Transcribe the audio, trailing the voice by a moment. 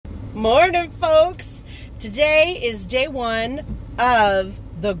Morning, folks. Today is day one of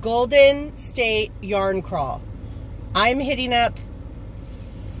the Golden State Yarn Crawl. I'm hitting up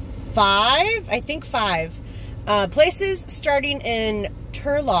five places, starting in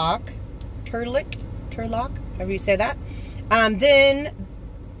Turlock, however you say that. Then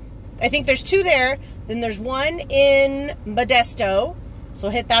I think there's two there. Then there's one in Modesto, so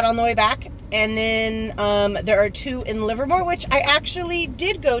hit that on the way back. And then there are two in Livermore, which I actually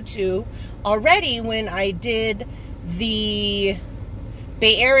did go to already when I did the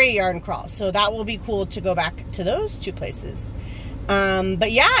Bay Area yarn crawl. So that will be cool to go back to those two places.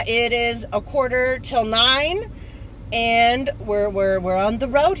 But yeah, it is 9:15, and we're on the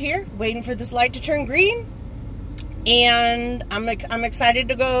road here, waiting for this light to turn green. And I'm excited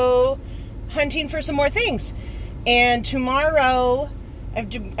to go hunting for some more things. And tomorrow I'm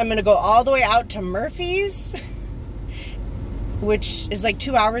going to go all the way out to Murphy's, which is like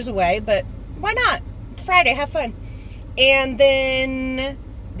 2 hours away, but why not? Friday, have fun. And then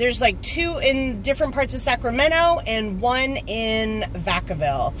there's like two in different parts of Sacramento and one in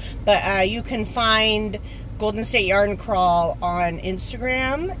Vacaville. But you can find Golden State Yarn Crawl on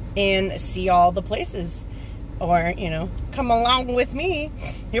Instagram and see all the places. Or, you know, come along with me.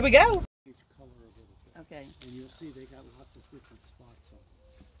 Here we go. Okay. And you'll see they got lots of different spots on it.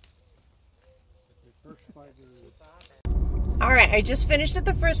 All right, I just finished at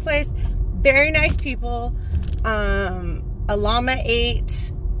the first place. Very nice people. A llama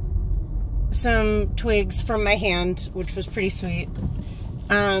ate some twigs from my hand, which was pretty sweet.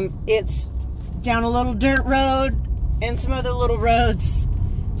 It's down a little dirt road and some other little roads.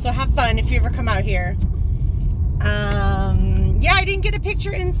 So have fun if you ever come out here. Yeah, I didn't get a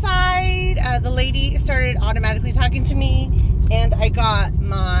picture inside. The lady started automatically talking to me, and I got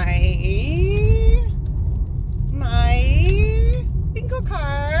my bingo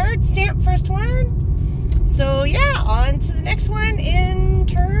card, stamp first one. So yeah, on to the next one in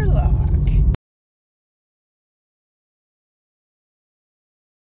Turlock.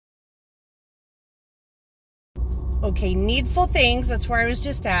 Okay, Needful Things, that's where I was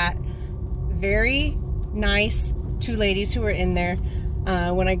just at. Very nice two ladies who were in there.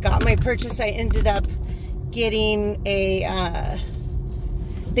 When I got my purchase, I ended up getting a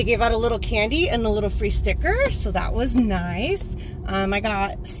they gave out a little candy and a little free sticker, so that was nice. I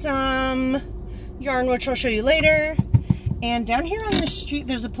got some yarn, which I'll show you later. And down here on the street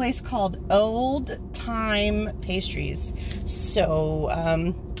there's a place called Old Time Pastries, so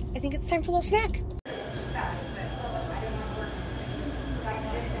I think it's time for a little snack.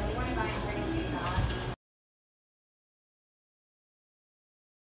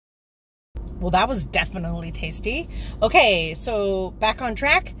 Well, that was definitely tasty. Okay, so back on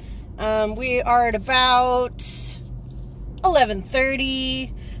track. We are at about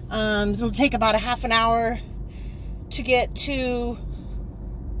 11:30. It'll take about a half an hour to get to,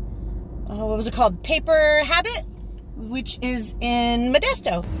 what was it called? Paper Habit, which is in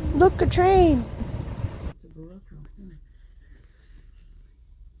Modesto. Look, a train.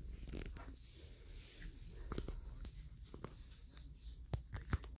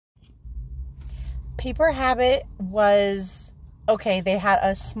 Paper Habit was okay. They had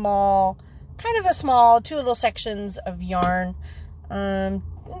a small, two little sections of yarn, an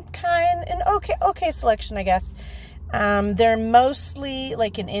okay selection, I guess. They're mostly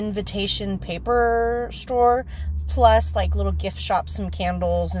like an invitation paper store, plus like little gift shops, some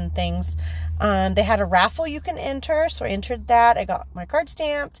candles and things. They had a raffle you can enter, so I entered that. I got my card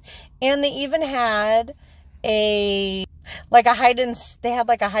stamped, and they even had a hide and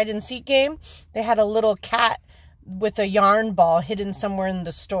seek game. They had a little cat with a yarn ball hidden somewhere in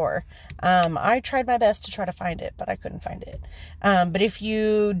the store. I tried my best to try to find it, but I couldn't find it. But if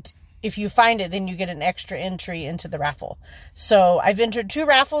you find it, then you get an extra entry into the raffle. So I've entered 2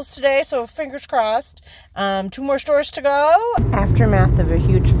 raffles today, so fingers crossed. 2 more stores to go. Aftermath of a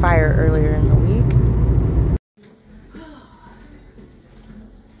huge fire earlier in the week.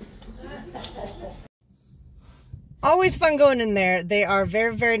 Always fun going in there. They are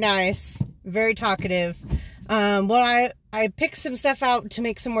very, very nice, very talkative. Well, I picked some stuff out to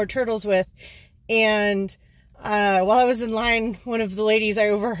make some more turtles with, and while I was in line, one of the ladies, I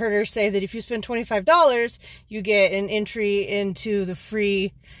overheard her say that if you spend $25, you get an entry into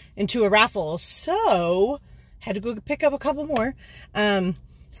a raffle. So had to go pick up a couple more.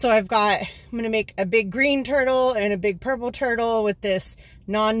 So I'm going to make a big green turtle and a big purple turtle with this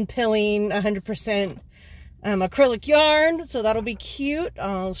non-pilling 100% acrylic yarn, so that'll be cute.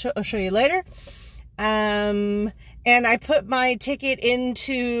 I'll show you later. And I put my ticket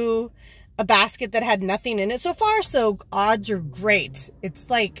into a basket that had nothing in it so far, so odds are great. It's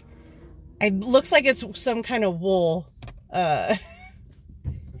like It looks like it's some kind of wool.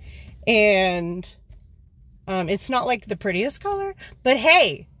 And it's not like the prettiest color, but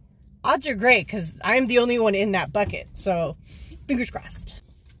hey, odds are great because I'm the only one in that bucket. So fingers crossed.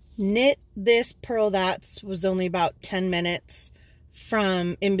 Knit this, purl that was only about 10 minutes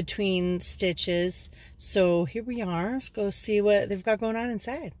from in between stitches. So here we are. Let's go see what they've got going on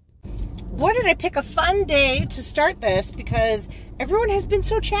inside. Boy, did I pick a fun day to start this because everyone has been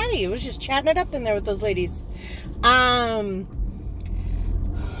so chatty. It was just chatting it up in there with those ladies.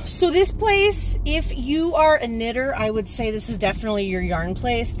 So this place, if you are a knitter, I would say this is definitely your yarn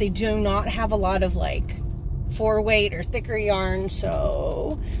place. They do not have a lot of like 4-weight or thicker yarn,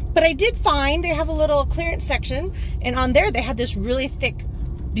 so, but I did find they have a little clearance section, and on there they had this really thick,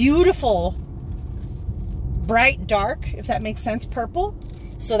 beautiful, bright dark, if that makes sense, purple.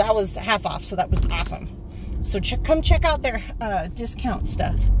 So that was half off, so that was awesome. So come check out their discount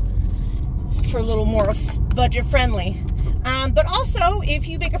stuff for a little more budget friendly. But also, if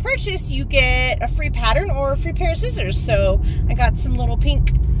you make a purchase, you get a free pattern or a free pair of scissors. So I got some little pink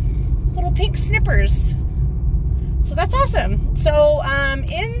snippers. So that's awesome. So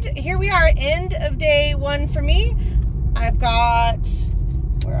here we are, end of day 1 for me. I've got,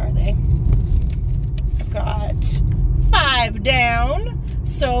 where are they? I've got 5 down.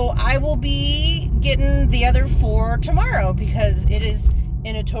 So I will be getting the other 4 tomorrow because it is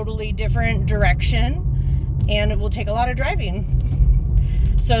in a totally different direction and it will take a lot of driving.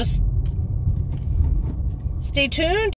 So stay tuned.